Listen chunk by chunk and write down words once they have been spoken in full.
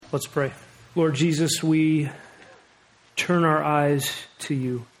Let's pray. Lord Jesus, we turn our eyes to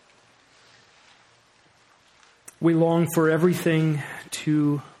you. We long for everything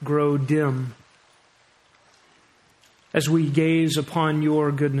to grow dim as we gaze upon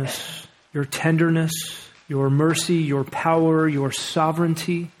your goodness, your tenderness, your mercy, your power, your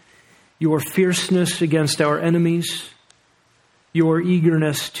sovereignty, your fierceness against our enemies, your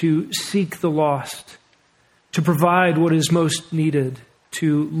eagerness to seek the lost, to provide what is most needed,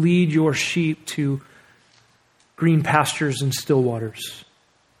 to lead your sheep to green pastures and still waters,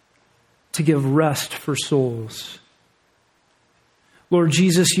 to give rest for souls. Lord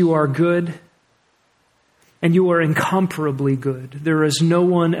Jesus, you are good, and you are incomparably good. There is no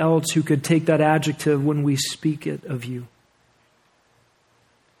one else who could take that adjective when we speak it of you.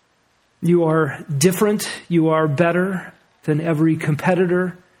 You are different, you are better than every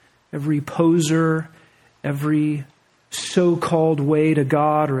competitor, every poser, every so-called way to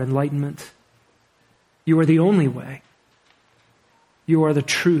God or enlightenment. You are the only way. You are the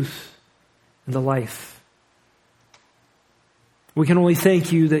truth and the life. We can only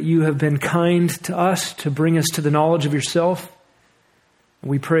thank you that you have been kind to us to bring us to the knowledge of yourself.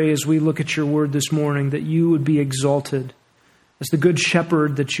 We pray as we look at your word this morning that you would be exalted as the good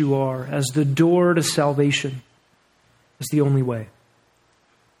shepherd that you are, as the door to salvation, as the only way.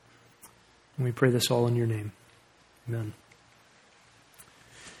 And we pray this all in your name. Amen.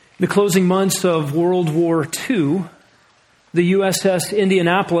 In the closing months of World War II, the USS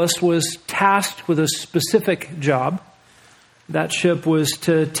Indianapolis was tasked with a specific job. That ship was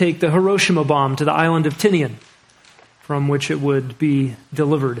to take the Hiroshima bomb to the island of Tinian, from which it would be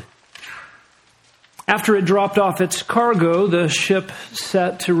delivered. After it dropped off its cargo, the ship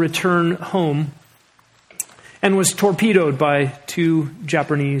set to return home and was torpedoed by 2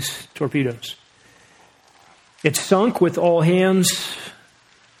 Japanese torpedoes. It sunk with all hands.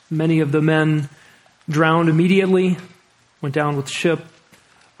 Many of the men drowned immediately, went down with the ship.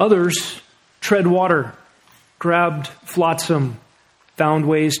 Others tread water, grabbed flotsam, found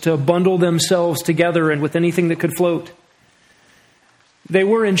ways to bundle themselves together and with anything that could float. They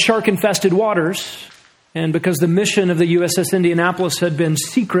were in shark-infested waters, and because the mission of the USS Indianapolis had been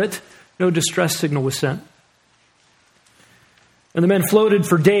secret, no distress signal was sent. And the men floated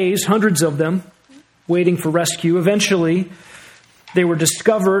for days, hundreds of them, waiting for rescue. Eventually, they were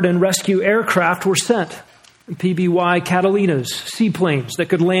discovered and rescue aircraft were sent. PBY Catalinas, seaplanes that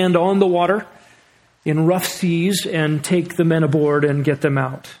could land on the water in rough seas and take the men aboard and get them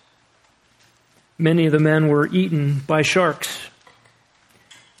out. Many of the men were eaten by sharks.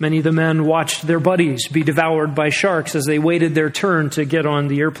 Many of the men watched their buddies be devoured by sharks as they waited their turn to get on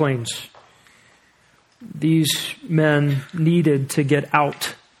the airplanes. These men needed to get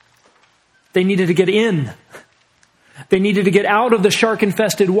out. They needed to get in. They needed to get out of the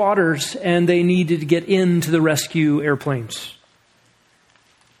shark-infested waters, and they needed to get into the rescue airplanes.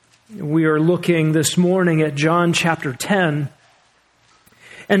 We are looking this morning at John chapter 10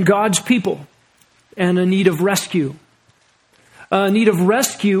 and God's people and a need of rescue. A need of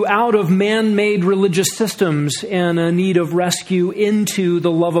rescue out of man-made religious systems and a need of rescue into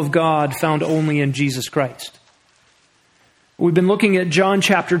the love of God found only in Jesus Christ. We've been looking at John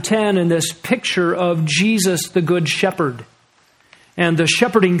chapter 10 and this picture of Jesus, the Good Shepherd. And the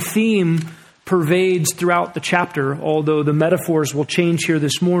shepherding theme pervades throughout the chapter. Although the metaphors will change here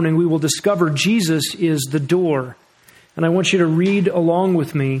this morning, we will discover Jesus is the door. And I want you to read along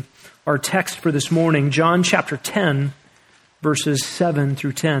with me our text for this morning, John chapter 10, verses 7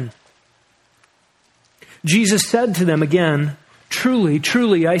 through 10. Jesus said to them again, "Truly,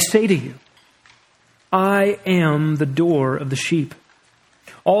 truly, I say to you, I am the door of the sheep.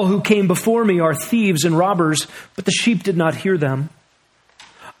 All who came before me are thieves and robbers, but the sheep did not hear them.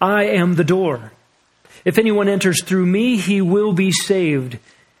 I am the door. If anyone enters through me, he will be saved.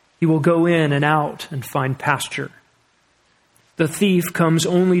 He will go in and out and find pasture. The thief comes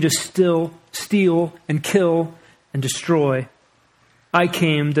only to steal, and kill, and destroy. I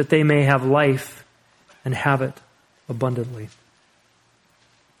came that they may have life and have it abundantly."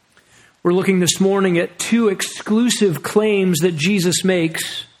 We're looking this morning at 2 exclusive claims that Jesus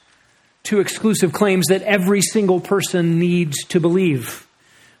makes, 2 exclusive claims that every single person needs to believe.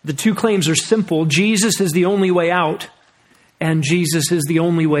 The 2 claims are simple. Jesus is the only way out, and Jesus is the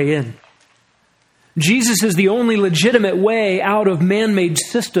only way in. Jesus is the only legitimate way out of man-made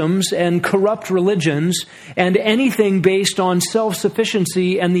systems and corrupt religions and anything based on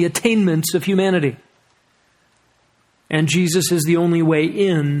self-sufficiency and the attainments of humanity. And Jesus is the only way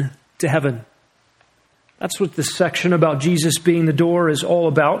in to heaven. That's what this section about Jesus being the door is all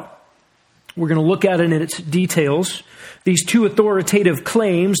about. We're going to look at it in its details. These two authoritative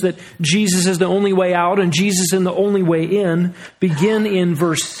claims that Jesus is the only way out and Jesus is the only way in begin in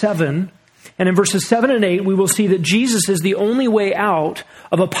verse 7. And in verses 7 and 8, we will see that Jesus is the only way out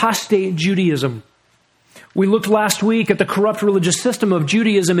of apostate Judaism. We looked last week at the corrupt religious system of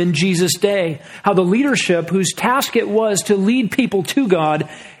Judaism in Jesus' day, how the leadership whose task it was to lead people to God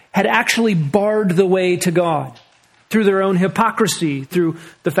had actually barred the way to God through their own hypocrisy, through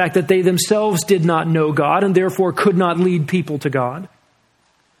the fact that they themselves did not know God and therefore could not lead people to God.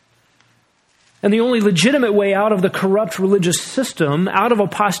 And the only legitimate way out of the corrupt religious system, out of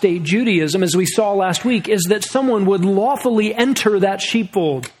apostate Judaism, as we saw last week, is that someone would lawfully enter that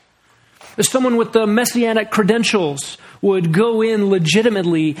sheepfold. Someone with the messianic credentials would go in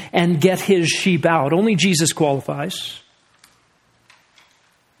legitimately and get his sheep out. Only Jesus qualifies.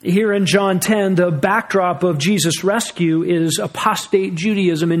 Here in John 10, the backdrop of Jesus' rescue is apostate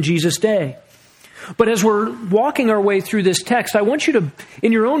Judaism in Jesus' day. But as we're walking our way through this text, I want you to,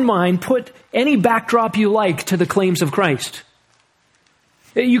 in your own mind, put any backdrop you like to the claims of Christ.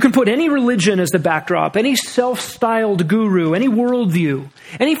 You can put any religion as the backdrop, any self-styled guru, any worldview,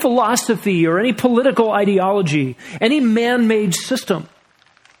 any philosophy or any political ideology, any man-made system.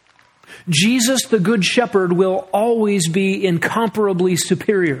 Jesus, the Good Shepherd, will always be incomparably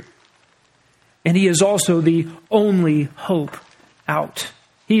superior. And he is also the only hope out.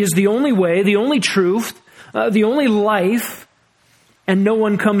 He is the only way, the only truth, the only life, and no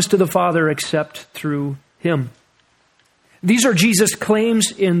one comes to the Father except through him. These are Jesus'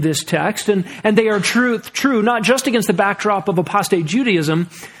 claims in this text, and they are true not just against the backdrop of apostate Judaism,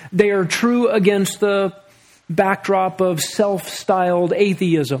 they are true against the backdrop of self-styled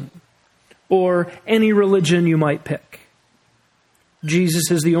atheism, or any religion you might pick.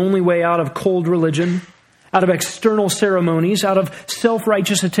 Jesus is the only way out of cold religion, out of external ceremonies, out of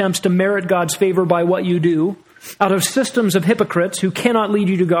self-righteous attempts to merit God's favor by what you do, out of systems of hypocrites who cannot lead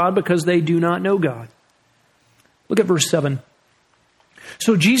you to God because they do not know God. Look at verse 7.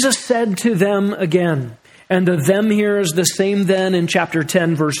 So Jesus said to them again, and the them here is the same then in chapter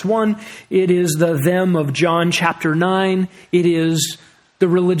 10, verse 1. It is the them of John chapter 9. It is the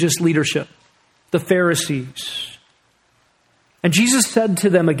religious leadership, the Pharisees. And Jesus said to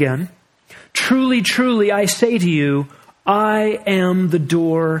them again, truly, truly, I say to you, I am the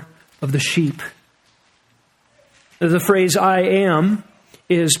door of the sheep. The phrase I am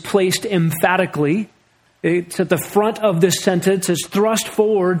is placed emphatically. It's at the front of this sentence. It's thrust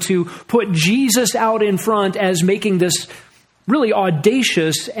forward to put Jesus out in front as making this really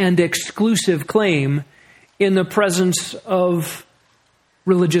audacious and exclusive claim in the presence of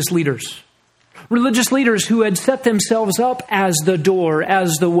religious leaders. Religious leaders who had set themselves up as the door,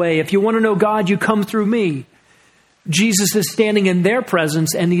 as the way. If you want to know God, you come through me. Jesus is standing in their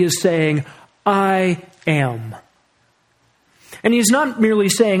presence and he is saying, I am. And he's not merely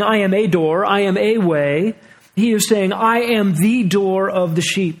saying, I am a door, I am a way. He is saying, I am the door of the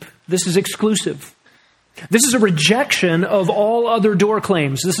sheep. This is exclusive. This is a rejection of all other door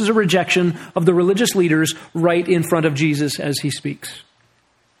claims. This is a rejection of the religious leaders right in front of Jesus as he speaks.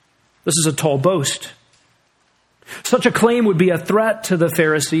 This is a tall boast. Such a claim would be a threat to the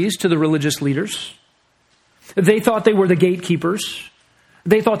Pharisees, to the religious leaders. They thought they were the gatekeepers.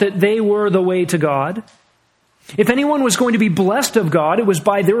 They thought that they were the way to God. If anyone was going to be blessed of God, it was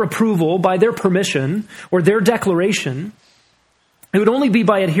by their approval, by their permission, or their declaration. It would only be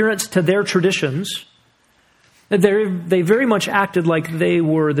by adherence to their traditions. They very much acted like they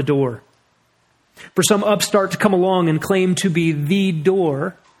were the door. For some upstart to come along and claim to be the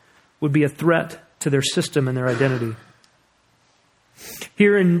door would be a threat to their system and their identity.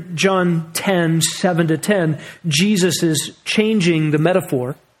 Here in John 10, 7-10, Jesus is changing the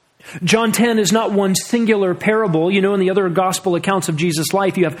metaphor. John 10 is not one singular parable. You know, in the other gospel accounts of Jesus'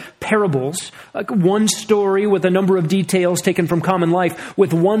 life, you have parables, like one story with a number of details taken from common life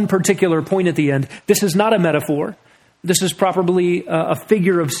with one particular point at the end. This is not a metaphor. This is probably a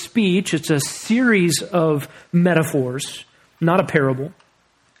figure of speech. It's a series of metaphors, not a parable.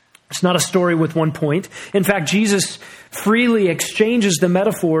 It's not a story with one point. In fact, Jesus freely exchanges the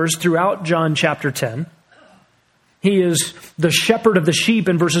metaphors throughout John chapter 10. He is the shepherd of the sheep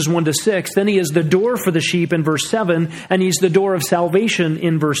in verses 1-6. Then he is the door for the sheep in verse 7. And he's the door of salvation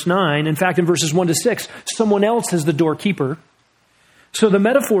in verse 9. In fact, in verses 1-6, someone else is the doorkeeper. So the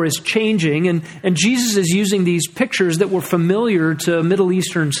metaphor is changing. And Jesus is using these pictures that were familiar to Middle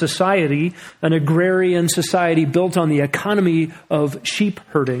Eastern society, an agrarian society built on the economy of sheep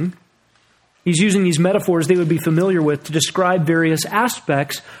herding. He's using these metaphors they would be familiar with to describe various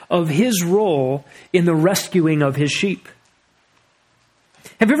aspects of his role in the rescuing of his sheep.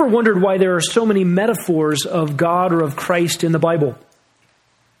 Have you ever wondered why there are so many metaphors of God or of Christ in the Bible? Have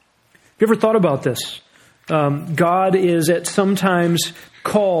you ever thought about this? God is at sometimes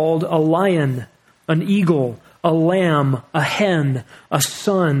called a lion, an eagle, a lamb, a hen, a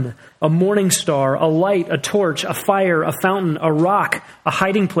sun, a morning star, a light, a torch, a fire, a fountain, a rock, a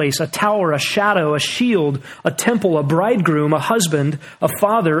hiding place, a tower, a shadow, a shield, a temple, a bridegroom, a husband, a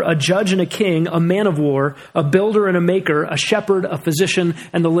father, a judge and a king, a man of war, a builder and a maker, a shepherd, a physician,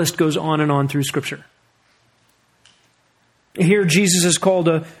 and the list goes on and on through Scripture. Here Jesus is called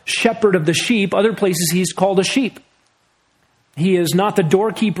a shepherd of the sheep. Other places he's called a sheep. He is not the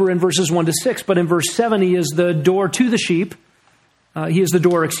doorkeeper in verses 1 to 6, but in verse 7 he is the door to the sheep. He is the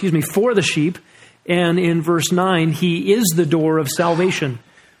door, for the sheep. And in verse 9, he is the door of salvation.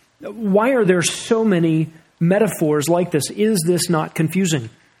 Why are there so many metaphors like this? Is this not confusing?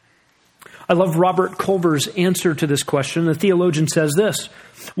 I love Robert Culver's answer to this question. The theologian says this: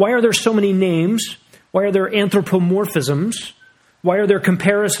 why are there so many names? Why are there anthropomorphisms? Why are there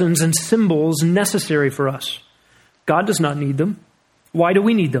comparisons and symbols necessary for us? God does not need them. Why do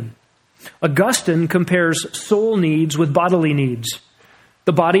we need them? Augustine compares soul needs with bodily needs.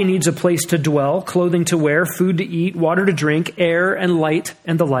 The body needs a place to dwell, clothing to wear, food to eat, water to drink, air and light,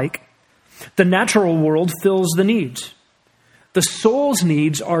 and the like. The natural world fills the needs. The soul's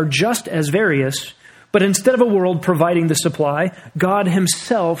needs are just as various, but instead of a world providing the supply, God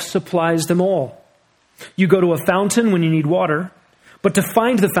himself supplies them all. You go to a fountain when you need water, but to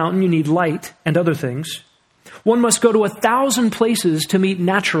find the fountain you need light and other things. One must go to 1,000 places to meet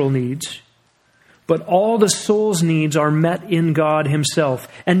natural needs, but all the soul's needs are met in God himself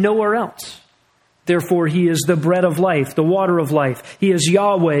and nowhere else. Therefore, he is the bread of life, the water of life. He is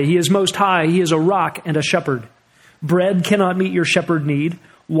Yahweh. He is Most High. He is a rock and a shepherd. Bread cannot meet your shepherd need.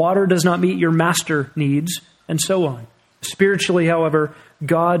 Water does not meet your master needs, and so on. Spiritually, however,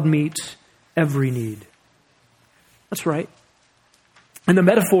 God meets every need. That's right. And the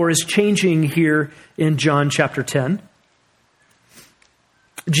metaphor is changing here in John chapter 10.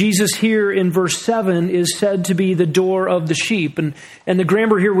 Jesus here in verse 7 is said to be the door of the sheep. And the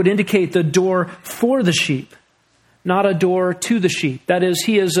grammar here would indicate the door for the sheep, not a door to the sheep. That is,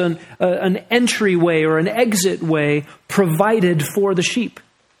 he is an entryway or an exit way provided for the sheep.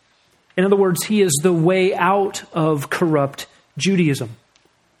 In other words, he is the way out of corrupt Judaism.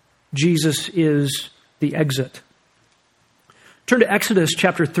 Jesus is the exit. Turn to Exodus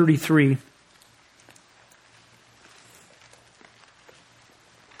chapter 33.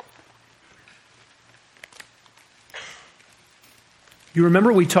 You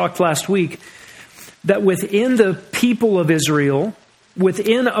remember we talked last week that within the people of Israel,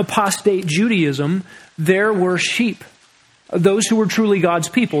 within apostate Judaism, there were sheep. Those who were truly God's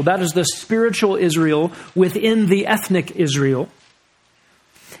people. That is the spiritual Israel within the ethnic Israel.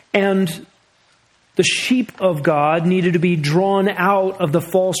 And the sheep of God needed to be drawn out of the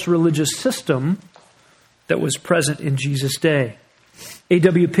false religious system that was present in Jesus' day.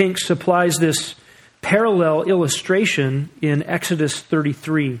 A.W. Pink supplies this parallel illustration in Exodus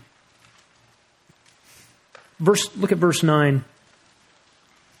 33. Look at verse 9.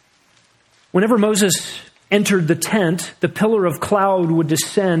 Whenever Moses entered the tent, the pillar of cloud would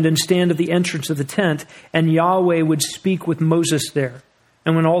descend and stand at the entrance of the tent, and Yahweh would speak with Moses there.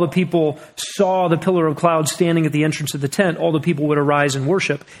 And when all the people saw the pillar of cloud standing at the entrance of the tent, all the people would arise and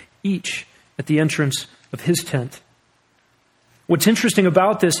worship, each at the entrance of his tent. What's interesting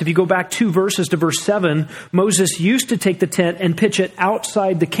about this, if you go back 2 verses to verse 7, Moses used to take the tent and pitch it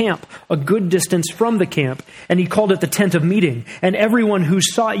outside the camp, a good distance from the camp, and he called it the tent of meeting. And everyone who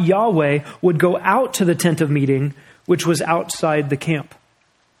sought Yahweh would go out to the tent of meeting, which was outside the camp.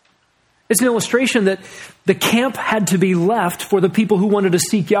 It's an illustration that the camp had to be left for the people who wanted to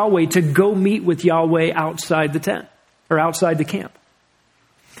seek Yahweh to go meet with Yahweh outside the tent, or outside the camp.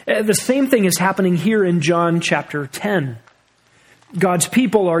 The same thing is happening here in John chapter 10. God's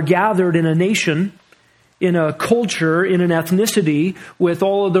people are gathered in a nation, in a culture, in an ethnicity, with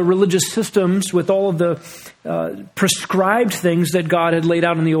all of the religious systems, with all of the prescribed things that God had laid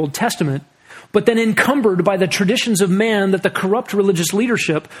out in the Old Testament, but then encumbered by the traditions of man that the corrupt religious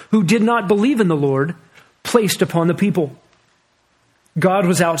leadership, who did not believe in the Lord, placed upon the people. God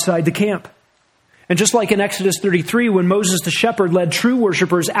was outside the camp. And just like in Exodus 33, when Moses the shepherd led true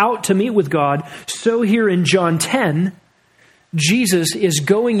worshipers out to meet with God, so here in John 10, Jesus is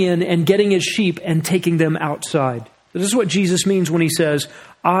going in and getting his sheep and taking them outside. This is what Jesus means when he says,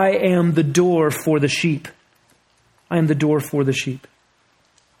 I am the door for the sheep. I am the door for the sheep.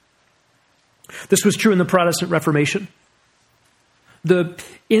 This was true in the Protestant Reformation. The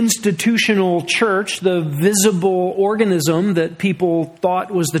institutional church, the visible organism that people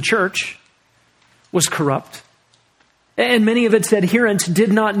thought was the church, was corrupt. And many of its adherents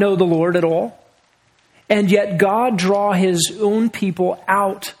did not know the Lord at all. And yet God drew his own people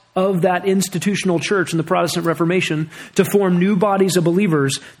out of that institutional church in the Protestant Reformation to form new bodies of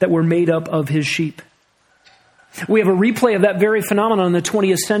believers that were made up of his sheep. We have a replay of that very phenomenon in the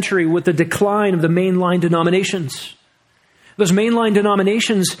 20th century with the decline of the mainline denominations. Those mainline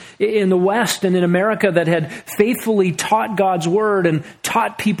denominations in the West and in America that had faithfully taught God's word and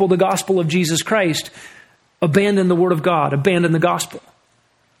taught people the gospel of Jesus Christ abandoned the word of God, abandoned the gospel.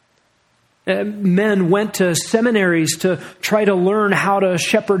 Men went to seminaries to try to learn how to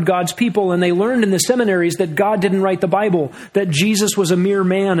shepherd God's people, and they learned in the seminaries that God didn't write the Bible, that Jesus was a mere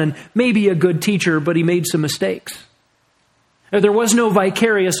man and maybe a good teacher, but he made some mistakes. There was no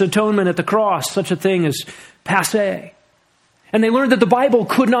vicarious atonement at the cross, such a thing as passé. And they learned that the Bible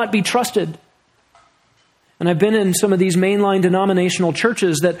could not be trusted. And I've been in some of these mainline denominational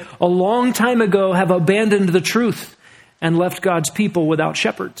churches that a long time ago have abandoned the truth and left God's people without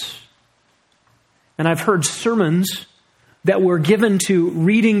shepherds. And I've heard sermons that were given to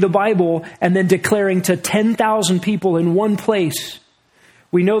reading the Bible and then declaring to 10,000 people in one place,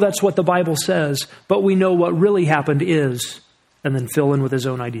 we know that's what the Bible says, but we know what really happened is, and then fill in with his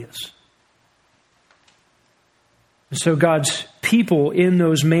own ideas. And so God's people in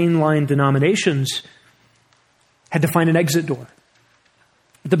those mainline denominations had to find an exit door.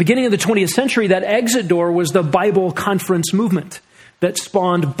 At the beginning of the 20th century, that exit door was the Bible conference movement that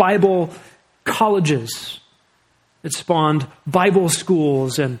spawned Bible colleges. It spawned Bible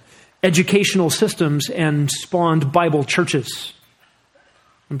schools and educational systems and spawned Bible churches.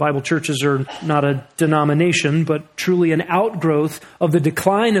 And Bible churches are not a denomination, but truly an outgrowth of the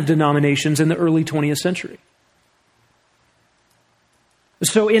decline of denominations in the early 20th century.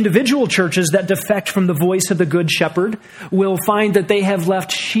 So individual churches that defect from the voice of the Good Shepherd will find that they have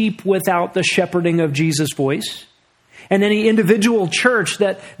left sheep without the shepherding of Jesus' voice. And any individual church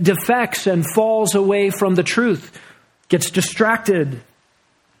that defects and falls away from the truth, gets distracted,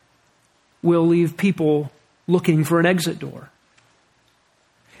 will leave people looking for an exit door.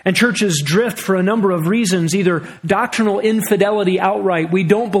 And churches drift for a number of reasons, either doctrinal infidelity outright, we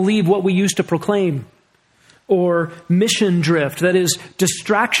don't believe what we used to proclaim, or mission drift, that is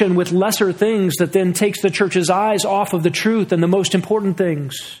distraction with lesser things that then takes the church's eyes off of the truth and the most important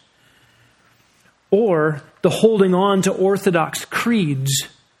things. Or the holding on to orthodox creeds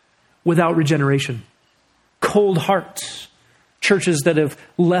without regeneration. Cold hearts. Churches that have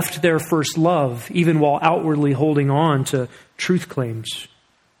left their first love, even while outwardly holding on to truth claims.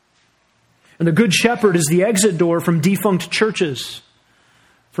 And the Good Shepherd is the exit door from defunct churches,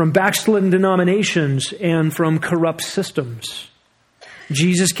 from backslidden denominations, and from corrupt systems.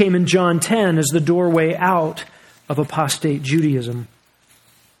 Jesus came in John 10 as the doorway out of apostate Judaism.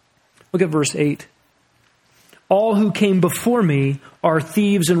 Look at verse 8. All who came before me are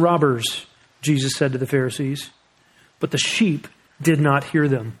thieves and robbers, Jesus said to the Pharisees, but the sheep did not hear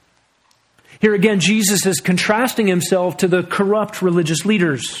them. Here again, Jesus is contrasting himself to the corrupt religious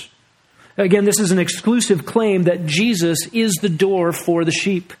leaders. Again, this is an exclusive claim that Jesus is the door for the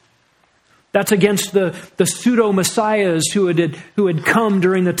sheep. That's against the pseudo-messiahs who had come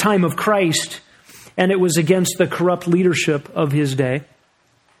during the time of Christ, and it was against the corrupt leadership of his day.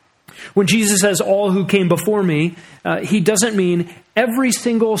 When Jesus says, all who came before me, he doesn't mean every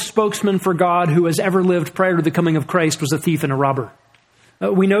single spokesman for God who has ever lived prior to the coming of Christ was a thief and a robber.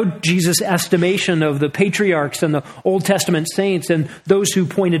 We know Jesus' estimation of the patriarchs and the Old Testament saints and those who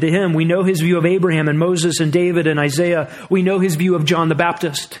pointed to him. We know his view of Abraham and Moses and David and Isaiah. We know his view of John the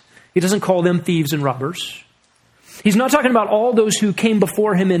Baptist. He doesn't call them thieves and robbers. He's not talking about all those who came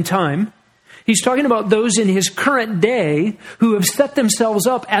before him in time. He's talking about those in his current day who have set themselves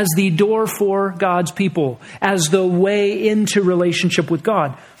up as the door for God's people, as the way into relationship with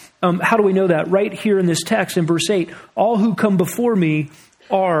God. How do we know that? Right here in this text in verse 8, all who come before me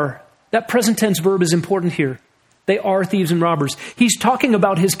are, that present tense verb is important here. They are thieves and robbers. He's talking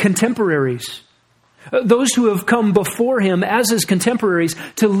about his contemporaries, those who have come before him as his contemporaries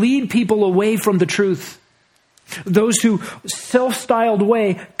to lead people away from the truth. Those who, self-styled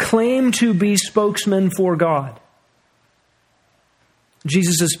way, claim to be spokesmen for God.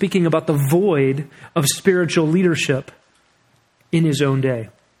 Jesus is speaking about the void of spiritual leadership in his own day.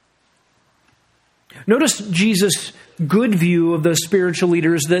 Notice Jesus' good view of the spiritual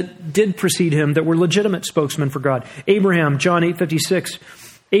leaders that did precede him, that were legitimate spokesmen for God. Abraham, John 8:56.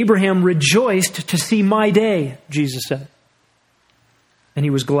 Abraham rejoiced to see my day, Jesus said, and he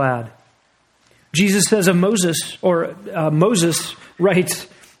was glad. Jesus says of Moses, or Moses writes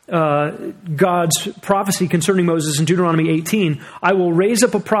God's prophecy concerning Moses in Deuteronomy 18, I will raise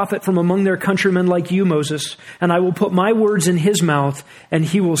up a prophet from among their countrymen like you, Moses, and I will put my words in his mouth, and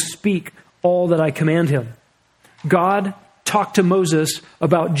he will speak all that I command him. God talked to Moses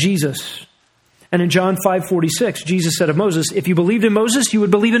about Jesus. And in John 5:46, Jesus said of Moses, if you believed in Moses, you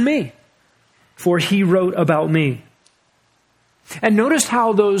would believe in me, for he wrote about me. And notice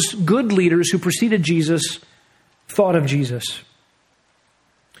how those good leaders who preceded Jesus thought of Jesus.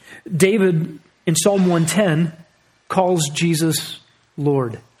 David, in Psalm 110, calls Jesus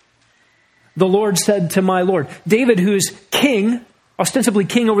Lord. The Lord said to my Lord. David, who is king, ostensibly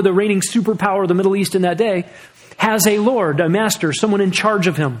king over the reigning superpower of the Middle East in that day, has a Lord, a master, someone in charge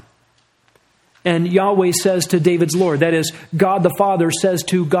of him. And Yahweh says to David's Lord, that is, God the Father says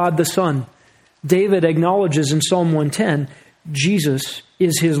to God the Son. David acknowledges in Psalm 110, Jesus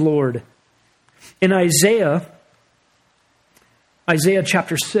is his Lord. In Isaiah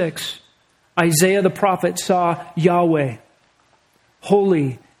chapter 6, Isaiah the prophet saw Yahweh,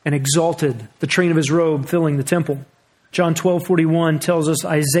 holy and exalted, the train of his robe filling the temple. John 12:41 tells us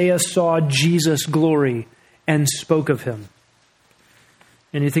Isaiah saw Jesus' glory and spoke of him.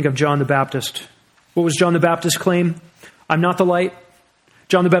 And you think of John the Baptist. What was John the Baptist's claim? I'm not the light.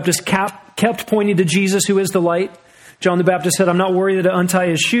 John the Baptist kept pointing to Jesus, who is the light. John the Baptist said, I'm not worried to untie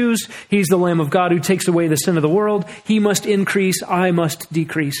his shoes. He's the Lamb of God who takes away the sin of the world. He must increase, I must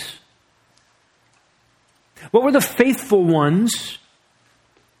decrease. What were the faithful ones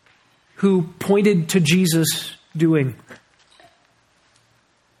who pointed to Jesus doing?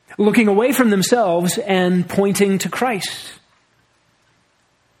 Looking away from themselves and pointing to Christ.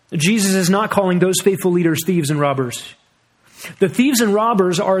 Jesus is not calling those faithful leaders thieves and robbers. The thieves and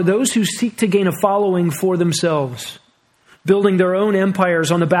robbers are those who seek to gain a following for themselves, building their own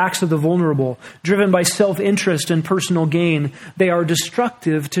empires on the backs of the vulnerable, driven by self-interest and personal gain. They are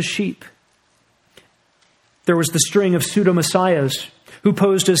destructive to sheep. There was the string of pseudo-messiahs who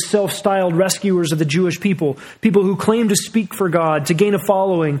posed as self-styled rescuers of the Jewish people who claimed to speak for God, to gain a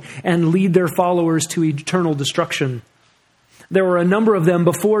following, and lead their followers to eternal destruction. There were a number of them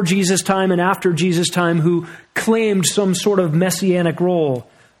before Jesus' time and after Jesus' time who claimed some sort of messianic role,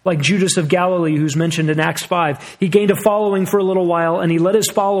 like Judas of Galilee, who's mentioned in Acts 5. He gained a following for a little while, and he led his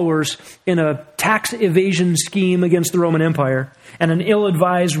followers in a tax evasion scheme against the Roman Empire and an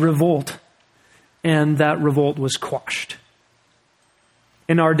ill-advised revolt, and that revolt was quashed.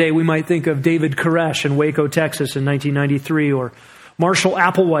 In our day, we might think of David Koresh in Waco, Texas in 1993, or Marshall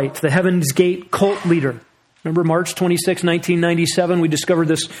Applewhite, the Heaven's Gate cult leader. Remember March 26, 1997, we discovered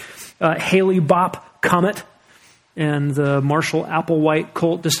this Hale-Bopp comet, and the Marshall Applewhite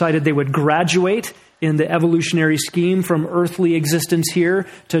cult decided they would graduate in the evolutionary scheme from earthly existence here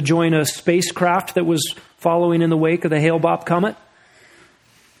to join a spacecraft that was following in the wake of the Hale-Bopp comet.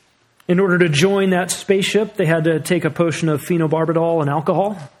 In order to join that spaceship, they had to take a potion of phenobarbital and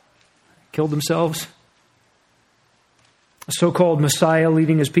alcohol, killed themselves. A so-called Messiah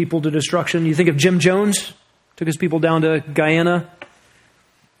leading his people to destruction. You think of Jim Jones, took his people down to Guyana,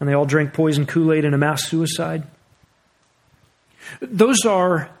 and they all drank poison Kool-Aid in a mass suicide. Those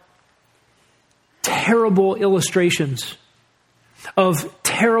are terrible illustrations of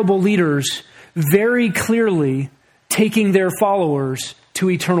terrible leaders very clearly taking their followers to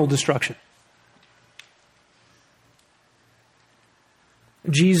eternal destruction.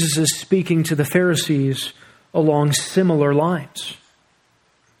 Jesus is speaking to the Pharisees along similar lines.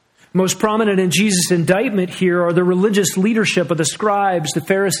 Most prominent in Jesus' indictment here are the religious leadership of the scribes, the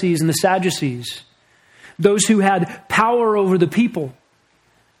Pharisees, and the Sadducees, those who had power over the people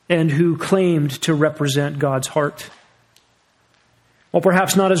and who claimed to represent God's heart. While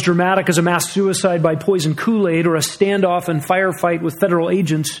perhaps not as dramatic as a mass suicide by poison Kool-Aid or a standoff and firefight with federal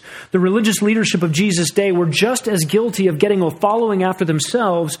agents, the religious leadership of Jesus' day were just as guilty of getting a following after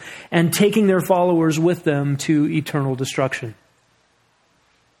themselves and taking their followers with them to eternal destruction.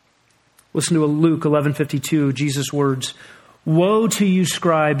 Listen to Luke 11:52, Jesus' words. Woe to you,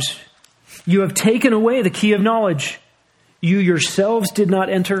 scribes! You have taken away the key of knowledge. You yourselves did not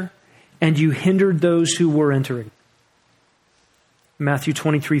enter, and you hindered those who were entering. Matthew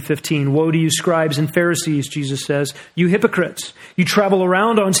 23:15. Woe to you, scribes and Pharisees, Jesus says, you hypocrites! You travel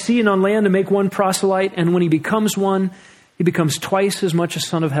around on sea and on land to make one proselyte, and when he becomes one, he becomes twice as much a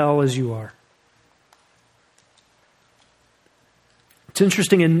son of hell as you are. It's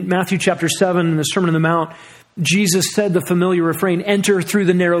interesting, in Matthew chapter 7, in the Sermon on the Mount, Jesus said the familiar refrain, enter through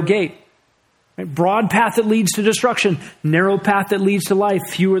the narrow gate. Right? Broad path that leads to destruction, narrow path that leads to life,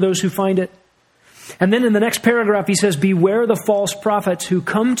 few are those who find it. And then in the next paragraph, he says, beware the false prophets who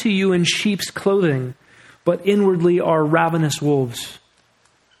come to you in sheep's clothing, but inwardly are ravenous wolves.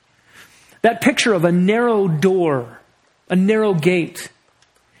 That picture of a narrow door, a narrow gate,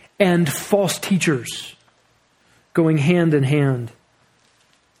 and false teachers going hand in hand.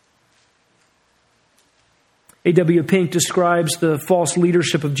 A.W. Pink describes the false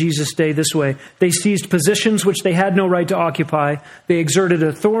leadership of Jesus' day this way. They seized positions which they had no right to occupy. They exerted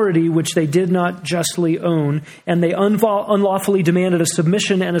authority which they did not justly own. And they unlawfully demanded a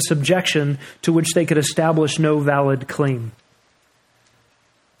submission and a subjection to which they could establish no valid claim.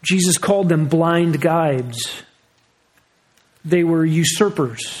 Jesus called them blind guides. They were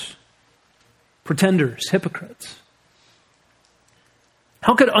usurpers, pretenders, hypocrites.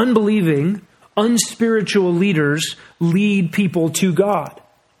 How could unbelieving, unspiritual leaders lead people to God?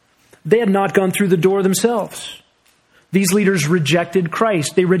 They had not gone through the door themselves. These leaders rejected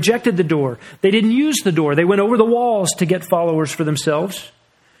Christ. They rejected the door. They didn't use the door. They went over the walls to get followers for themselves.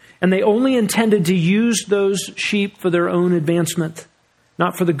 And they only intended to use those sheep for their own advancement,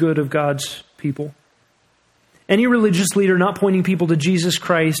 not for the good of God's people. Any religious leader not pointing people to Jesus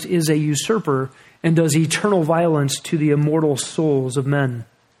Christ is a usurper and does eternal violence to the immortal souls of men.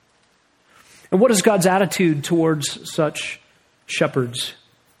 And what is God's attitude towards such shepherds?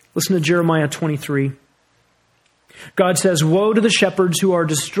 Listen to Jeremiah 23. God says, "Woe to the shepherds who are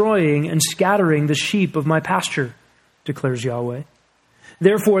destroying and scattering the sheep of my pasture, declares Yahweh.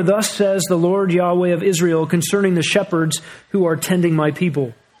 Therefore, thus says the Lord Yahweh of Israel concerning the shepherds who are tending my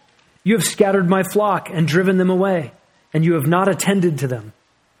people. You have scattered my flock and driven them away, and you have not attended to them.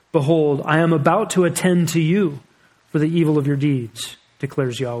 Behold, I am about to attend to you for the evil of your deeds,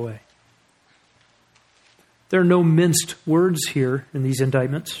 declares Yahweh." There are no minced words here in these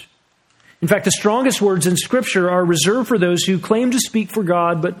indictments. In fact, the strongest words in Scripture are reserved for those who claim to speak for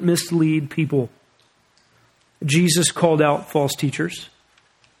God but mislead people. Jesus called out false teachers.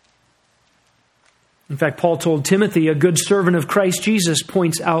 In fact, Paul told Timothy, a good servant of Christ Jesus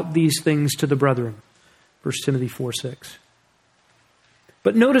points out these things to the brethren. 1 Timothy 4:6.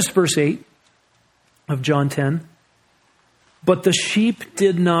 But notice verse 8 of John 10. But the sheep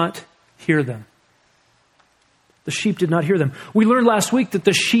did not hear them. The sheep did not hear them. We learned last week that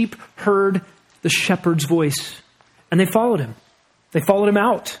the sheep heard the shepherd's voice, and they followed him. They followed him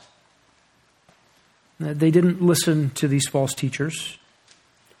out. They didn't listen to these false teachers.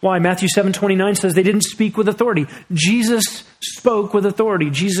 Why? Matthew 7:29 says they didn't speak with authority. Jesus spoke with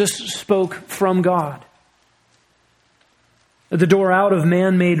authority. Jesus spoke from God. The door out of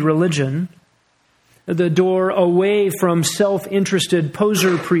man-made religion, the door away from self-interested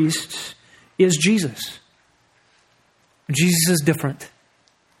poser priests, is Jesus. Jesus is different.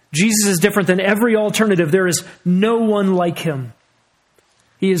 Jesus is different than every alternative. There is no one like him.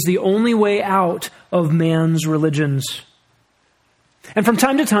 He is the only way out of man's religions. And from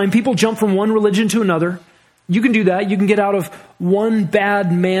time to time, people jump from one religion to another. You can do that. You can get out of one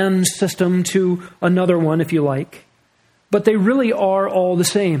bad man system to another one if you like. But they really are all the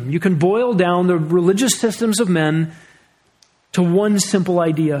same. You can boil down the religious systems of men to one simple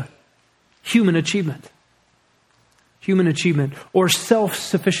idea: human achievement. Human achievement, or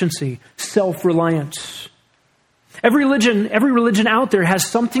self-sufficiency, self-reliance. Every religion out there has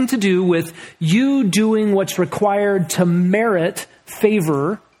something to do with you doing what's required to merit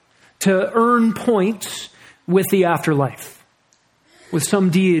favor, to earn points with the afterlife, with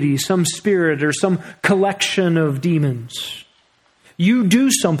some deity, some spirit, or some collection of demons. You do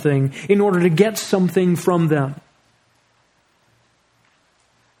something in order to get something from them.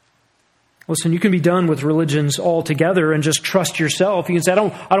 Listen, you can be done with religions altogether and just trust yourself. You can say, I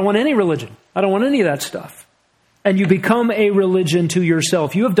don't want any religion. I don't want any of that stuff. And you become a religion to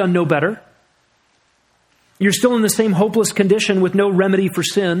yourself. You have done no better. You're still in the same hopeless condition with no remedy for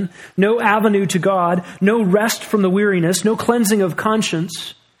sin, no avenue to God, no rest from the weariness, no cleansing of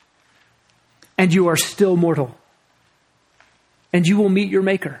conscience. And you are still mortal. And you will meet your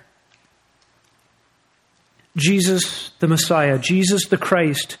Maker. Jesus the Messiah, Jesus the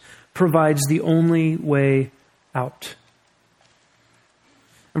Christ, provides the only way out.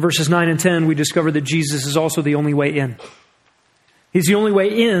 In verses 9 and 10, we discover that Jesus is also the only way in. He's the only way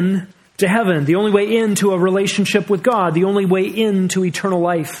in to heaven, the only way into a relationship with God, the only way into eternal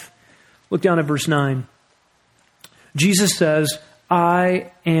life. Look down at verse 9. Jesus says,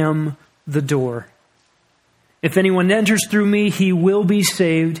 "I am the door. If anyone enters through me, he will be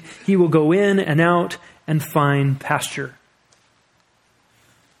saved. He will go in and out and find pasture."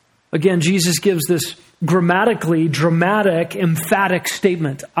 Again, Jesus gives this grammatically dramatic, emphatic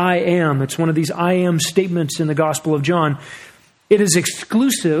statement. I am. It's one of these I am statements in the Gospel of John. It is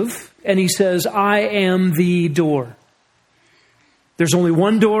exclusive and he says, I am the door. There's only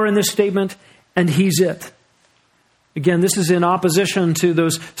one door in this statement, and he's it. Again, this is in opposition to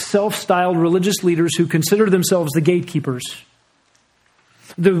those self-styled religious leaders who consider themselves the gatekeepers.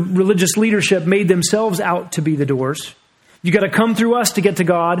 The religious leadership made themselves out to be the doors. You got to come through us to get to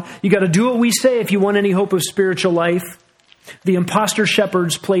God. You got to do what we say if you want any hope of spiritual life. The imposter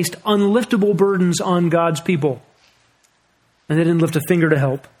shepherds placed unliftable burdens on God's people, and they didn't lift a finger to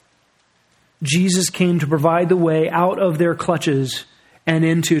help. Jesus came to provide the way out of their clutches and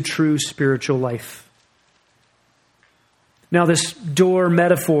into true spiritual life. Now, this door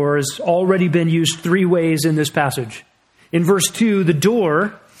metaphor has already been used 3 ways in this passage. In verse 2, the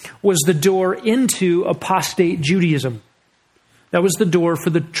door was the door into apostate Judaism. That was the door for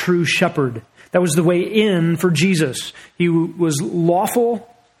the true shepherd. That was the way in for Jesus. He was lawful,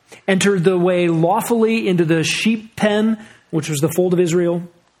 entered the way lawfully into the sheep pen, which was the fold of Israel.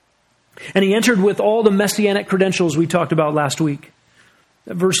 And he entered with all the messianic credentials we talked about last week.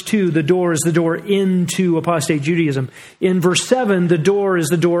 Verse 2, the door is the door into apostate Judaism. In verse 7, the door is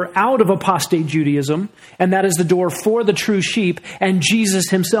the door out of apostate Judaism, and that is the door for the true sheep, and Jesus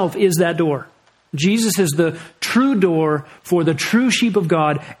himself is that door. Jesus is the true door for the true sheep of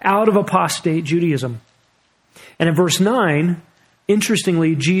God out of apostate Judaism. And in verse 9,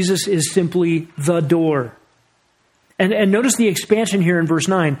 interestingly, Jesus is simply the door. And notice the expansion here in verse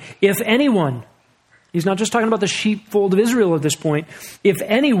 9. If anyone, he's not just talking about the sheepfold of Israel at this point. If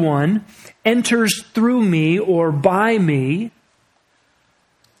anyone enters through me or by me,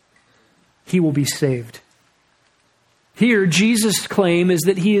 he will be saved. Here, Jesus' claim is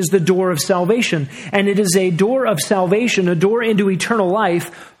that he is the door of salvation. And it is a door of salvation, a door into eternal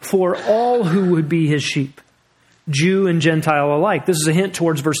life for all who would be his sheep, Jew and Gentile alike. This is a hint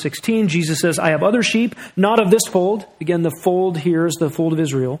towards verse 16. Jesus says, I have other sheep, not of this fold. Again, the fold here is the fold of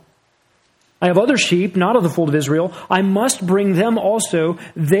Israel. I have other sheep, not of the fold of Israel. I must bring them also.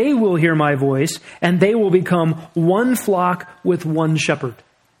 They will hear my voice, and they will become one flock with one shepherd.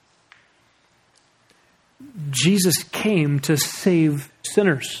 Jesus came to save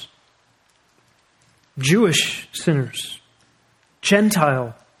sinners. Jewish sinners.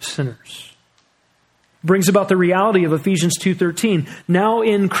 Gentile sinners. Brings about the reality of Ephesians 2:13. Now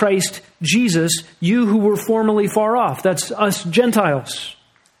in Christ Jesus, you who were formerly far off, that's us Gentiles,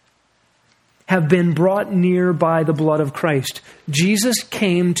 have been brought near by the blood of Christ. Jesus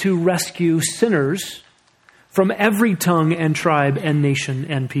came to rescue sinners from every tongue and tribe and nation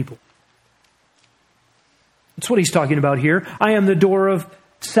and people. That's what he's talking about here. I am the door of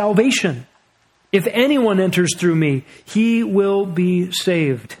salvation. If anyone enters through me, he will be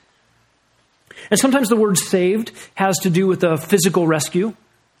saved. And sometimes the word saved has to do with a physical rescue.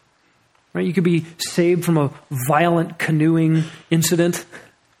 Right? You could be saved from a violent canoeing incident.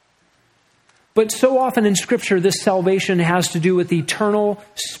 But so often in Scripture, this salvation has to do with eternal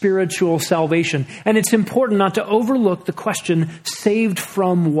spiritual salvation. And it's important not to overlook the question, saved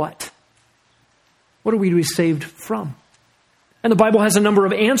from what? What are we to be saved from? And the Bible has a number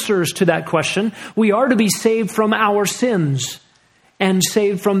of answers to that question. We are to be saved from our sins and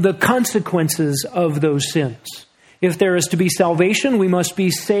saved from the consequences of those sins. If there is to be salvation, we must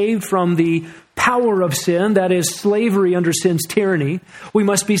be saved from the power of sin, that is slavery under sin's tyranny. We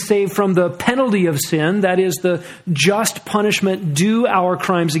must be saved from the penalty of sin, that is the just punishment due our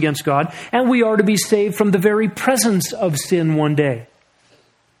crimes against God. And we are to be saved from the very presence of sin one day.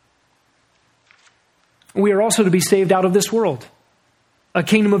 We are also to be saved out of this world, a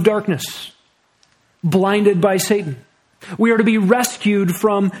kingdom of darkness, blinded by Satan. We are to be rescued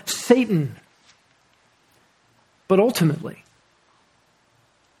from Satan. But ultimately,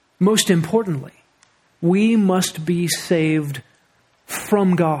 most importantly, we must be saved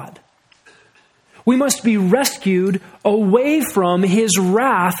from God. We must be rescued away from his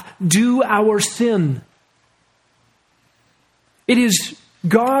wrath due our sin. It is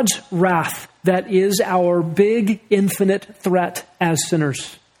God's wrath that is our big, infinite threat as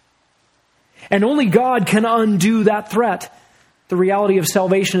sinners. And only God can undo that threat. The reality of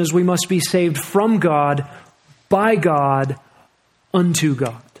salvation is we must be saved from God, by God, unto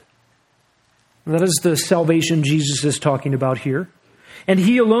God. That is the salvation Jesus is talking about here. And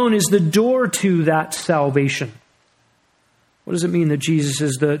he alone is the door to that salvation. What does it mean that Jesus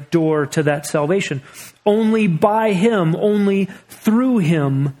is the door to that salvation? Only by him, only through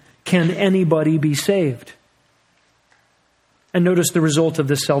him can anybody be saved. And notice the result of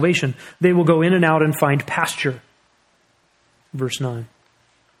this salvation. They will go in and out and find pasture. Verse 9.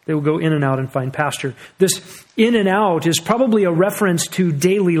 They will go in and out and find pasture. This in and out is probably a reference to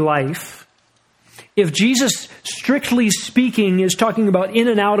daily life. If Jesus, strictly speaking, is talking about in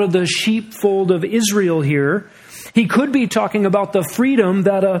and out of the sheepfold of Israel here, he could be talking about the freedom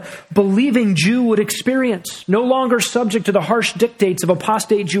that a believing Jew would experience, no longer subject to the harsh dictates of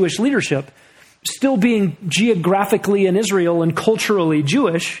apostate Jewish leadership, still being geographically in Israel and culturally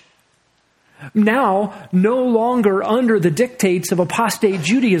Jewish, now no longer under the dictates of apostate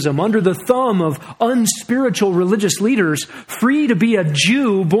Judaism, under the thumb of unspiritual religious leaders, free to be a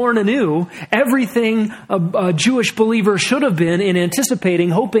Jew born anew, everything a Jewish believer should have been in anticipating,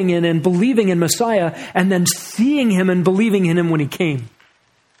 hoping in, and believing in Messiah, and then seeing him and believing in him when he came.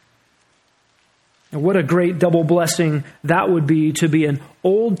 And what a great double blessing that would be, to be an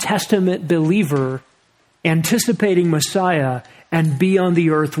Old Testament believer anticipating Messiah and be on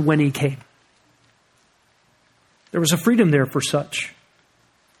the earth when he came. There was a freedom there for such.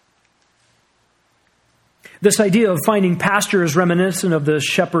 This idea of finding pasture is reminiscent of the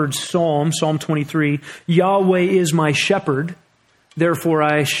shepherd's psalm, Psalm 23. Yahweh is my shepherd, therefore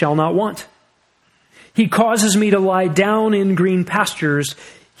I shall not want. He causes me to lie down in green pastures.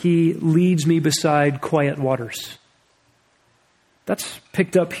 He leads me beside quiet waters. That's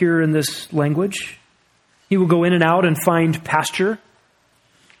picked up here in this language. He will go in and out and find pasture.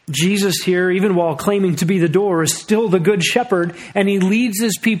 Jesus here, even while claiming to be the door, is still the good shepherd, and he leads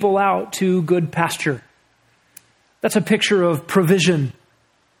his people out to good pasture. That's a picture of provision,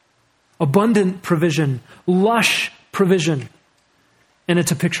 abundant provision, lush provision, and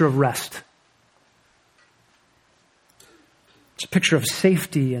it's a picture of rest. It's a picture of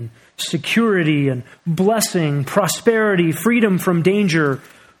safety and security and blessing, prosperity, freedom from danger,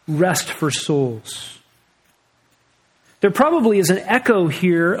 rest for souls. There probably is an echo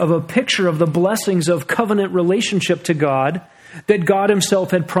here of a picture of the blessings of covenant relationship to God that God himself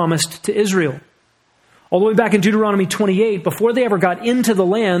had promised to Israel. All the way back in Deuteronomy 28, before they ever got into the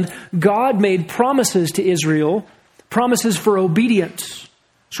land, God made promises to Israel, promises for obedience.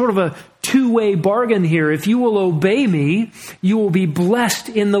 Sort of a two-way bargain here. If you will obey me, you will be blessed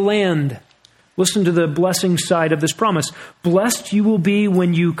in the land. Listen to the blessing side of this promise. Blessed you will be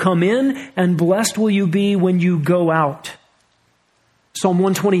when you come in, and blessed will you be when you go out. Psalm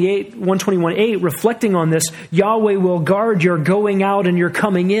 121:8, reflecting on this, Yahweh will guard your going out and your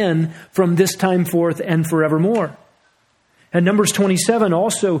coming in from this time forth and forevermore. And Numbers 27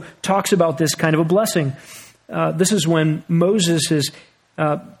 also talks about this kind of a blessing. This is when Moses is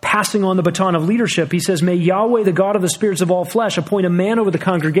passing on the baton of leadership. He says, may Yahweh, the God of the spirits of all flesh, appoint a man over the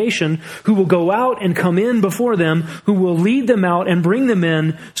congregation who will go out and come in before them, who will lead them out and bring them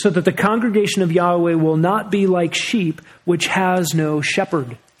in, so that the congregation of Yahweh will not be like sheep, which has no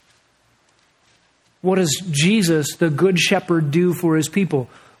shepherd. What does Jesus, the good shepherd, do for his people?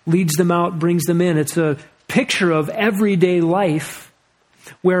 Leads them out, brings them in. It's a picture of everyday life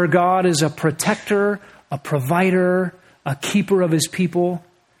where God is a protector, a provider, a keeper of his people,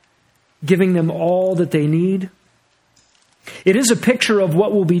 giving them all that they need. It is a picture of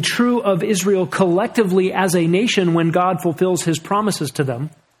what will be true of Israel collectively as a nation when God fulfills his promises to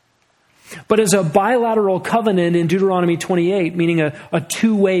them. But as a bilateral covenant in Deuteronomy 28, meaning a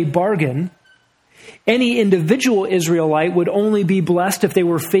two-way bargain, any individual Israelite would only be blessed if they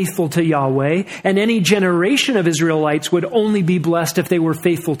were faithful to Yahweh, and any generation of Israelites would only be blessed if they were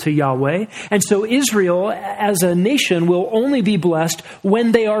faithful to Yahweh. And so Israel, as a nation, will only be blessed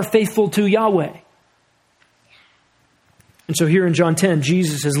when they are faithful to Yahweh. And so here in John 10,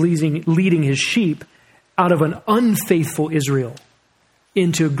 Jesus is leading his sheep out of an unfaithful Israel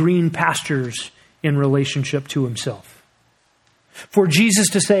into green pastures in relationship to himself. For Jesus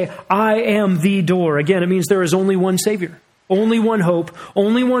to say, I am the door, again, it means there is only one Savior, only one hope,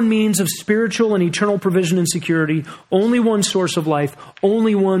 only one means of spiritual and eternal provision and security, only one source of life,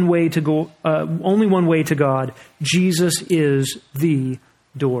 only one way to go, only one way to God. Jesus is the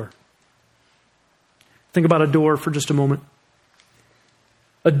door. Think about a door for just a moment.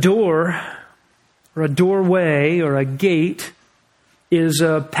 A door, or a doorway, or a gate is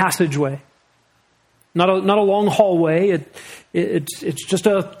a passageway. Not a long hallway. It's just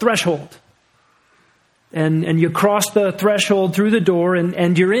a threshold. And you cross the threshold through the door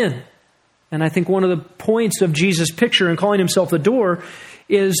and you're in. And I think one of the points of Jesus' picture in calling himself the door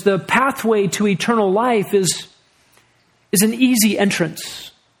is the pathway to eternal life is an easy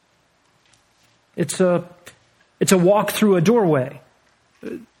entrance. It's a walk through a doorway.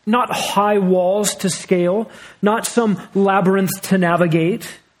 Not high walls to scale, not some labyrinth to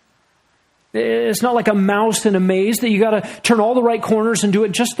navigate. It's not like a mouse in a maze that you got to turn all the right corners and do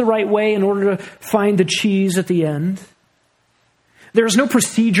it just the right way in order to find the cheese at the end. There is no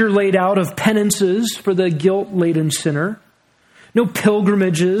procedure laid out of penances for the guilt-laden sinner. no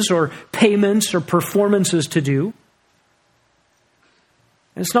pilgrimages or payments or performances to do.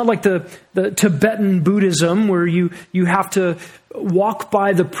 It's not like the Tibetan Buddhism where you have to walk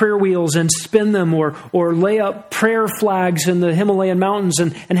by the prayer wheels and spin them or lay up prayer flags in the Himalayan mountains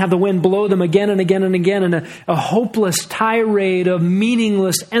and have the wind blow them again and again and again in a hopeless tirade of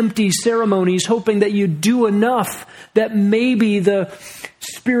meaningless, empty ceremonies, hoping that you do enough that maybe the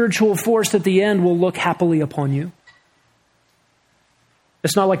spiritual force at the end will look happily upon you.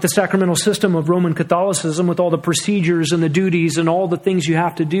 It's not like the sacramental system of Roman Catholicism with all the procedures and the duties and all the things you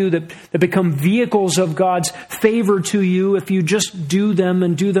have to do that become vehicles of God's favor to you if you just do them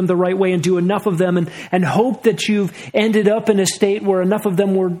and do them the right way and do enough of them and hope that you've ended up in a state where enough of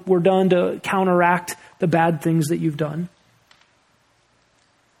them were done to counteract the bad things that you've done.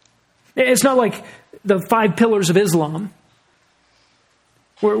 It's not like the 5 pillars of Islam,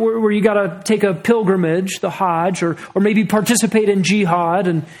 where you got to take a pilgrimage, the Hajj, or maybe participate in jihad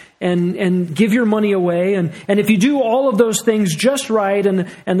and give your money away. And if you do all of those things just right and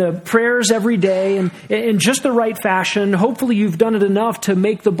the prayers every day and in just the right fashion, hopefully you've done it enough to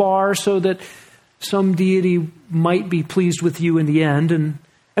make the bar so that some deity might be pleased with you in the end. And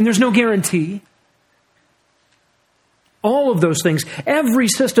there's no guarantee. All of those things. Every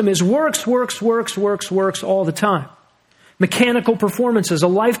system is works all the time. Mechanical performances, a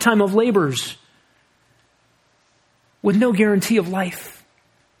lifetime of labors with no guarantee of life.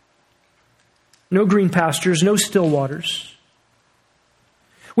 No green pastures, no still waters.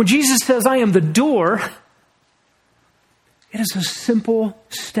 When Jesus says, I am the door, it is a simple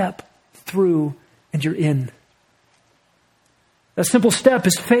step through and you're in. That simple step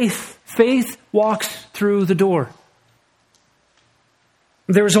is faith. Faith walks through the door.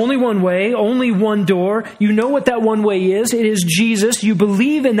 There is only one way, only one door. You know what that one way is. It is Jesus. You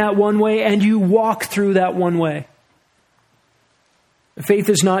believe in that one way and you walk through that one way. Faith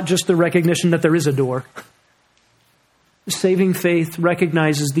is not just the recognition that there is a door. Saving faith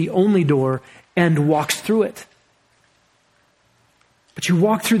recognizes the only door and walks through it. But you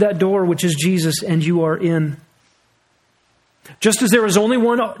walk through that door, which is Jesus, and you are in. Just as there was only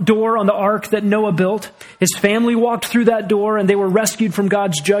one door on the ark that Noah built, his family walked through that door and they were rescued from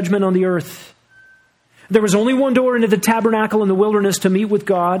God's judgment on the earth. There was only one door into the tabernacle in the wilderness to meet with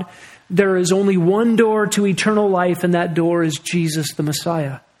God. There is only one door to eternal life, and that door is Jesus the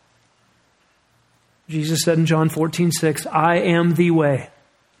Messiah. Jesus said in John 14:6, I am the way,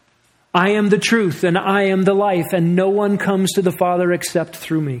 I am the truth, and I am the life, and no one comes to the Father except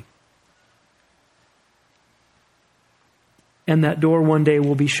through me. And that door one day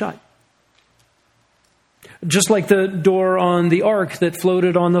will be shut. Just like the door on the ark that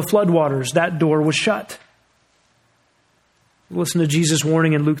floated on the floodwaters, that door was shut. Listen to Jesus'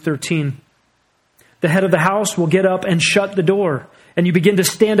 warning in Luke 13. The head of the house will get up and shut the door. And you begin to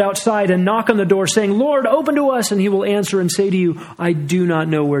stand outside and knock on the door saying, Lord, open to us. And he will answer and say to you, I do not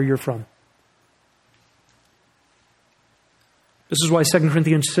know where you're from. This is why 2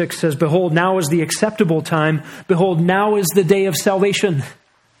 Corinthians 6 says, behold, now is the acceptable time. Behold, now is the day of salvation.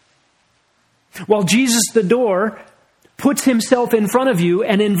 While Jesus, the door, puts himself in front of you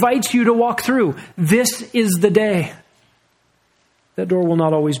and invites you to walk through. This is the day. That door will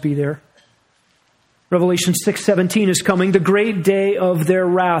not always be there. Revelation 6:17 is coming, the great day of their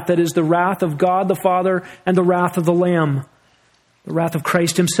wrath. That is the wrath of God the Father and the wrath of the Lamb. The wrath of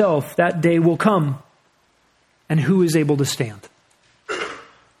Christ himself. That day will come. And who is able to stand?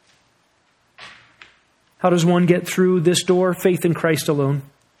 How does one get through this door? Faith in Christ alone.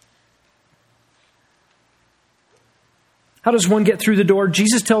 How does one get through the door?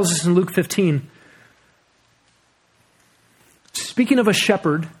 Jesus tells us in Luke 15. Speaking of a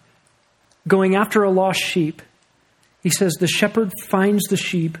shepherd going after a lost sheep, he says the shepherd finds the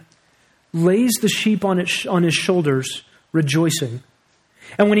sheep, lays the sheep on his shoulders, rejoicing.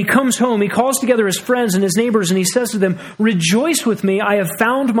 And when he comes home, he calls together his friends and his neighbors, and he says to them, rejoice with me, I have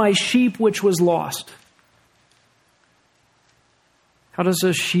found my sheep which was lost. How does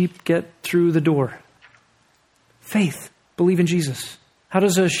a sheep get through the door? Faith. Believe in Jesus. How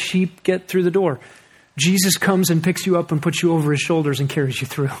does a sheep get through the door? Jesus comes and picks you up and puts you over his shoulders and carries you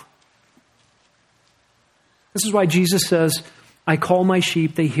through. This is why Jesus says, I call my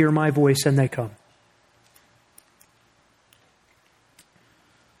sheep, they hear my voice, and they come.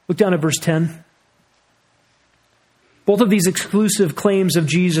 Look down at verse 10. Both of these exclusive claims of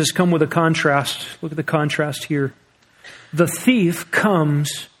Jesus come with a contrast. Look at the contrast here. The thief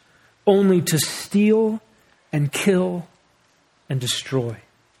comes only to steal and kill and destroy.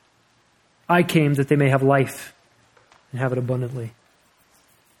 I came that they may have life and have it abundantly.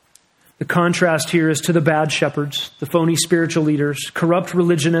 The contrast here is to the bad shepherds, the phony spiritual leaders, corrupt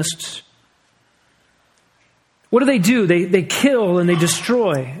religionists. What do? They kill and they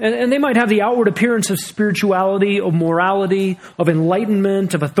destroy. And they might have the outward appearance of spirituality, of morality, of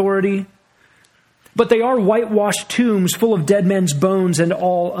enlightenment, of authority. But they are whitewashed tombs full of dead men's bones and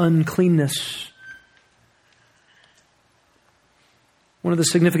all uncleanness. One of the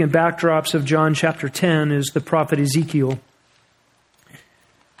significant backdrops of John chapter 10 is the prophet Ezekiel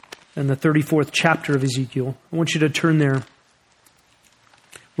and the 34th chapter of Ezekiel. I want you to turn there.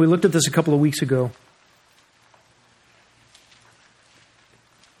 We looked at this a couple of weeks ago.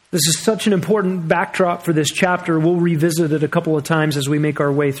 This is such an important backdrop for this chapter. We'll revisit it a couple of times as we make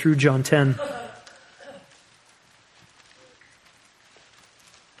our way through John 10.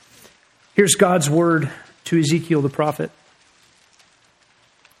 Here's God's word to Ezekiel the prophet.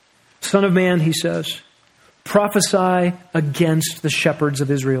 Son of man, he says, prophesy against the shepherds of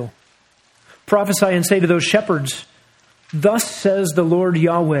Israel. Prophesy and say to those shepherds, thus says the Lord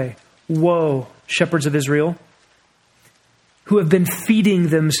Yahweh, woe, shepherds of Israel, who have been feeding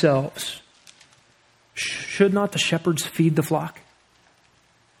themselves. Should not the shepherds feed the flock?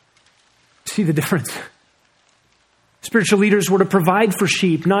 See the difference? Spiritual leaders were to provide for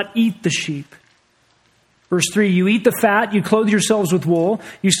sheep, not eat the sheep. Verse 3, you eat the fat, you clothe yourselves with wool,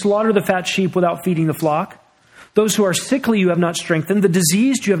 you slaughter the fat sheep without feeding the flock. Those who are sickly you have not strengthened, the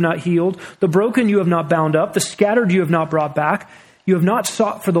diseased you have not healed, the broken you have not bound up, the scattered you have not brought back. You have not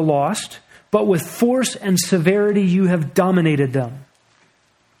sought for the lost, but with force and severity you have dominated them.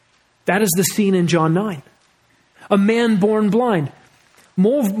 That is the scene in John 9. A man born blind,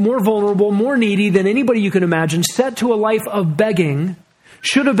 more vulnerable, more needy than anybody you can imagine, set to a life of begging,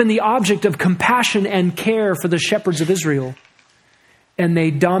 should have been the object of compassion and care for the shepherds of Israel. And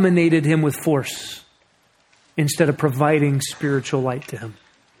they dominated him with force instead of providing spiritual light to him.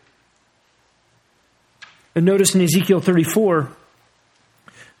 And notice in Ezekiel 34,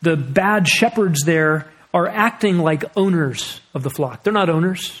 the bad shepherds there are acting like owners of the flock. They're not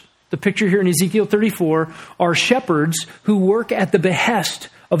owners. The picture here in Ezekiel 34 are shepherds who work at the behest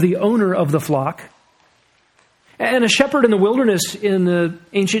of the owner of the flock. And a shepherd in the wilderness in the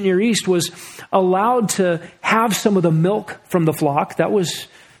ancient Near East was allowed to have some of the milk from the flock. That was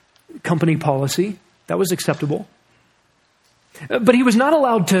company policy. That was acceptable. But he was not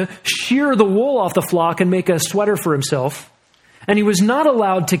allowed to shear the wool off the flock and make a sweater for himself. And he was not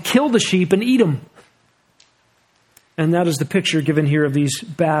allowed to kill the sheep and eat them. And that is the picture given here of these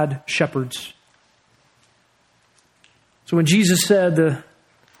bad shepherds. So when Jesus said the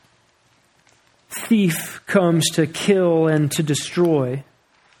thief comes to kill and to destroy,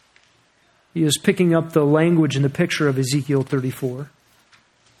 he is picking up the language and the picture of Ezekiel 34.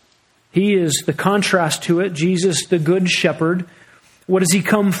 He is the contrast to it. Jesus, the good shepherd. What does he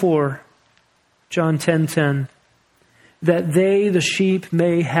come for? John 10:10. That they, the sheep,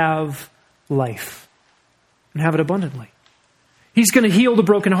 may have life and have it abundantly. He's going to heal the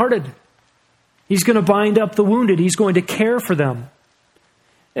brokenhearted. He's going to bind up the wounded. He's going to care for them.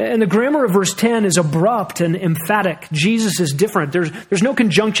 And the grammar of verse 10 is abrupt and emphatic. Jesus is different. There's no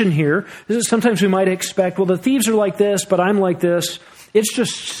conjunction here. Sometimes we might expect, well, the thieves are like this, but I'm like this. It's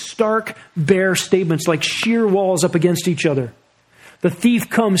just stark, bare statements like sheer walls up against each other. The thief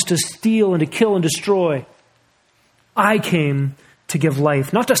comes to steal and to kill and destroy. I came to give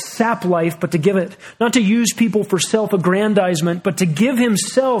life, not to sap life, but to give it. Not to use people for self-aggrandizement, but to give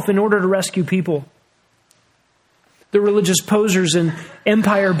himself in order to rescue people. The religious posers and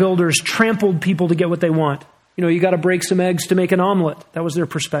empire builders trampled people to get what they want. You got to break some eggs to make an omelet. That was their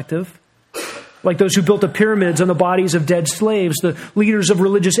perspective. Like those who built the pyramids on the bodies of dead slaves, the leaders of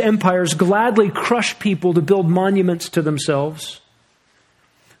religious empires gladly crush people to build monuments to themselves.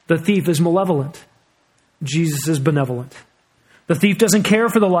 The thief is malevolent. Jesus is benevolent. The thief doesn't care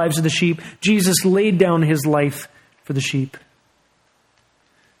for the lives of the sheep. Jesus laid down his life for the sheep.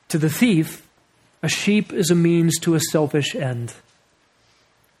 To the thief, a sheep is a means to a selfish end.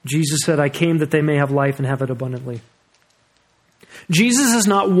 Jesus said, I came that they may have life and have it abundantly. Jesus is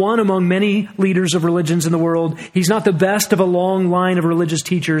not one among many leaders of religions in the world. He's not the best of a long line of religious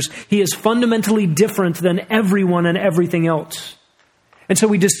teachers. He is fundamentally different than everyone and everything else. And so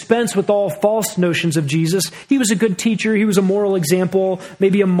we dispense with all false notions of Jesus. He was a good teacher. He was a moral example,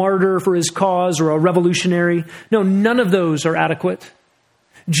 maybe a martyr for his cause or a revolutionary. No, none of those are adequate.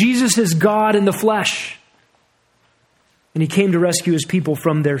 Jesus is God in the flesh. And he came to rescue his people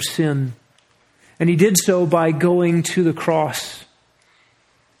from their sin. And he did so by going to the cross,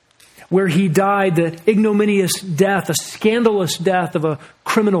 where he died the ignominious death, a scandalous death of a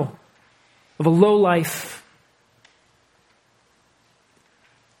criminal, of a lowlife.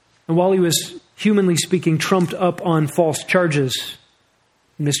 And while he was, humanly speaking, trumped up on false charges,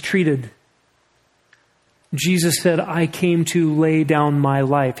 mistreated, Jesus said, I came to lay down my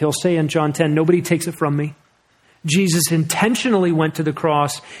life. He'll say in John 10, nobody takes it from me. Jesus intentionally went to the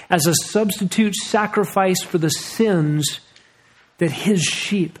cross as a substitute sacrifice for the sins that his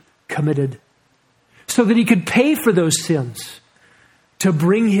sheep committed, so that he could pay for those sins to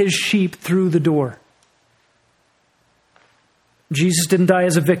bring his sheep through the door. Jesus didn't die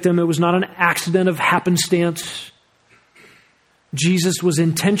as a victim. It was not an accident of happenstance. Jesus was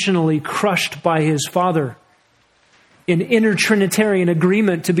intentionally crushed by his Father in inner Trinitarian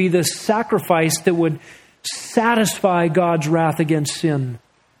agreement to be the sacrifice that would satisfy God's wrath against sin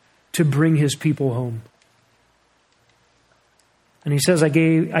to bring his people home. And he says,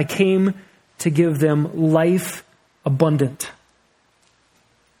 I came to give them life abundant.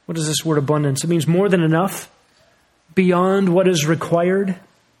 What is this word abundance? It means more than enough, beyond what is required.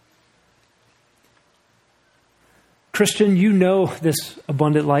 Christian, you know this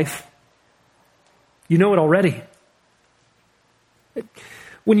abundant life. You know it already.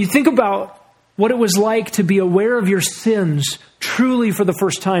 When you think about what it was like to be aware of your sins truly for the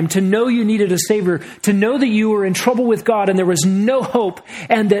first time, to know you needed a Savior, to know that you were in trouble with God and there was no hope,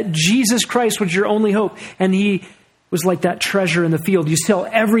 and that Jesus Christ was your only hope, and he was like that treasure in the field. You sell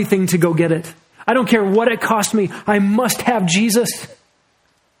everything to go get it. I don't care what it cost me. I must have Jesus.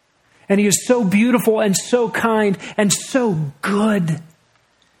 And he is so beautiful and so kind and so good,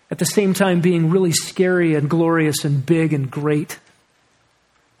 at the same time being really scary and glorious and big and great.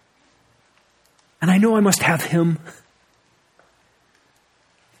 And I know I must have him.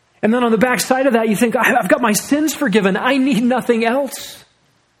 And then on the back side of that, you think, I've got my sins forgiven. I need nothing else.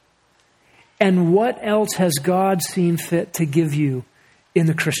 And what else has God seen fit to give you in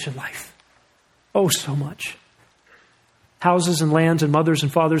the Christian life? Oh, so much. Houses and lands and mothers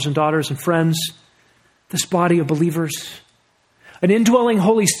and fathers and daughters and friends. This body of believers. An indwelling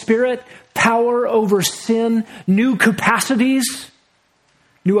Holy Spirit. Power over sin. New capacities.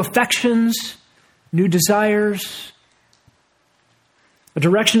 New affections. New desires. A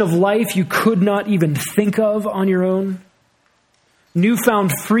direction of life you could not even think of on your own.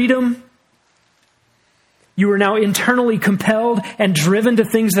 Newfound freedom. You are now internally compelled and driven to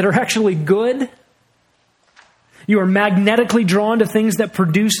things that are actually good. You are magnetically drawn to things that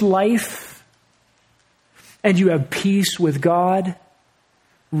produce life. And you have peace with God.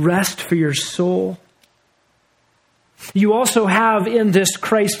 Rest for your soul. You also have in this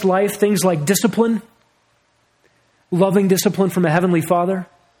Christ life things like discipline. Loving discipline from a heavenly Father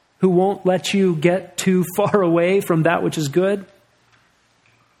who won't let you get too far away from that which is good.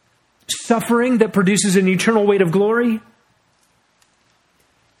 Suffering that produces an eternal weight of glory.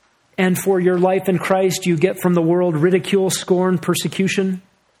 And for your life in Christ, you get from the world ridicule, scorn, persecution,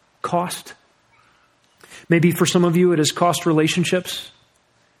 cost. Maybe for some of you, it has cost relationships,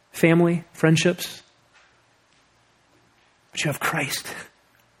 family, friendships. But you have Christ.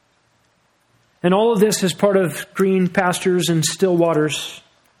 And all of this is part of green pastures and still waters.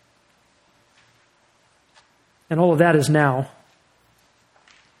 And all of that is now.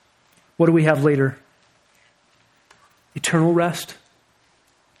 What do we have later? Eternal rest.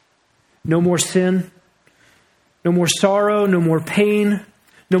 No more sin. No more sorrow. No more pain.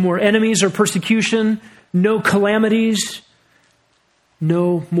 No more enemies or persecution. No calamities.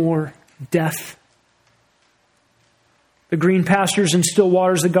 No more death. The green pastures and still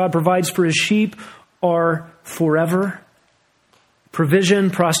waters that God provides for his sheep are forever.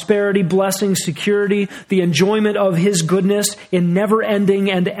 Provision, prosperity, blessing, security, the enjoyment of his goodness in never-ending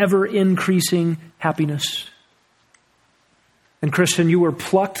and ever-increasing happiness. And Christian, you were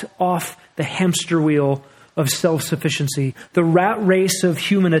plucked off the hamster wheel of self-sufficiency, the rat race of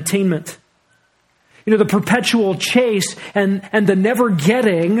human attainment. You know, the perpetual chase and the never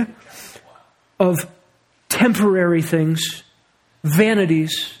getting of temporary things,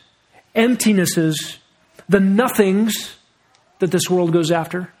 vanities, emptinesses, the nothings that this world goes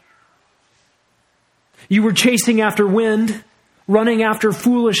after. You were chasing after wind, running after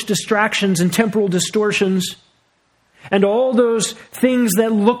foolish distractions and temporal distortions, and all those things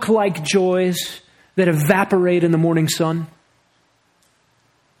that look like joys that evaporate in the morning sun.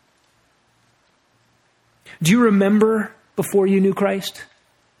 Do you remember before you knew Christ?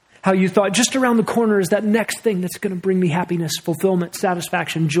 How you thought just around the corner is that next thing that's going to bring me happiness, fulfillment,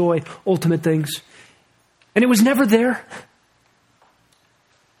 satisfaction, joy, ultimate things. And it was never there.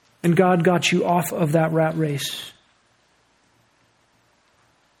 And God got you off of that rat race.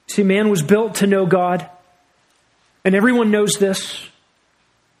 See, man was built to know God. And everyone knows this.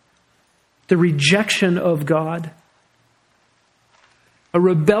 The rejection of God A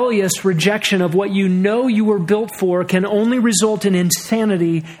rebellious rejection of what you know you were built for can only result in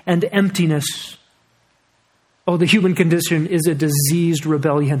insanity and emptiness. Oh, the human condition is a diseased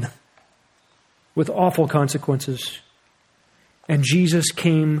rebellion with awful consequences. And Jesus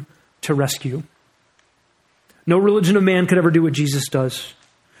came to rescue. No religion of man could ever do what Jesus does.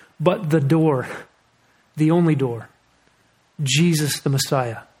 But the door, the only door, Jesus the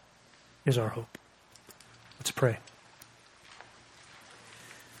Messiah, is our hope. Let's pray.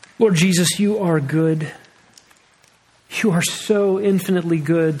 Lord Jesus, you are good. You are so infinitely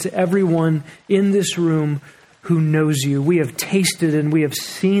good to everyone in this room who knows you. We have tasted and we have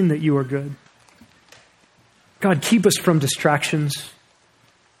seen that you are good. God, keep us from distractions.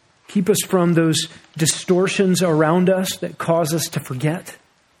 Keep us from those distortions around us that cause us to forget,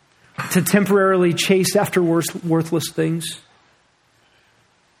 to temporarily chase after worthless things.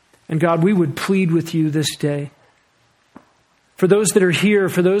 And God, we would plead with you this day. For those that are here,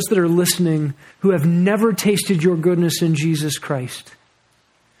 for those that are listening, who have never tasted your goodness in Jesus Christ,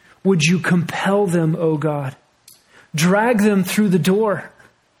 would you compel them, O God? Drag them through the door.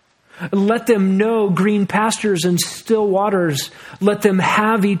 Let them know green pastures and still waters. Let them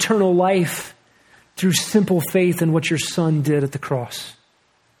have eternal life through simple faith in what your Son did at the cross.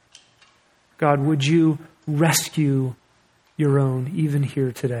 God, would you rescue your own even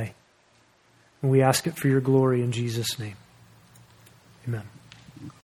here today? And we ask it for your glory in Jesus' name. Amen.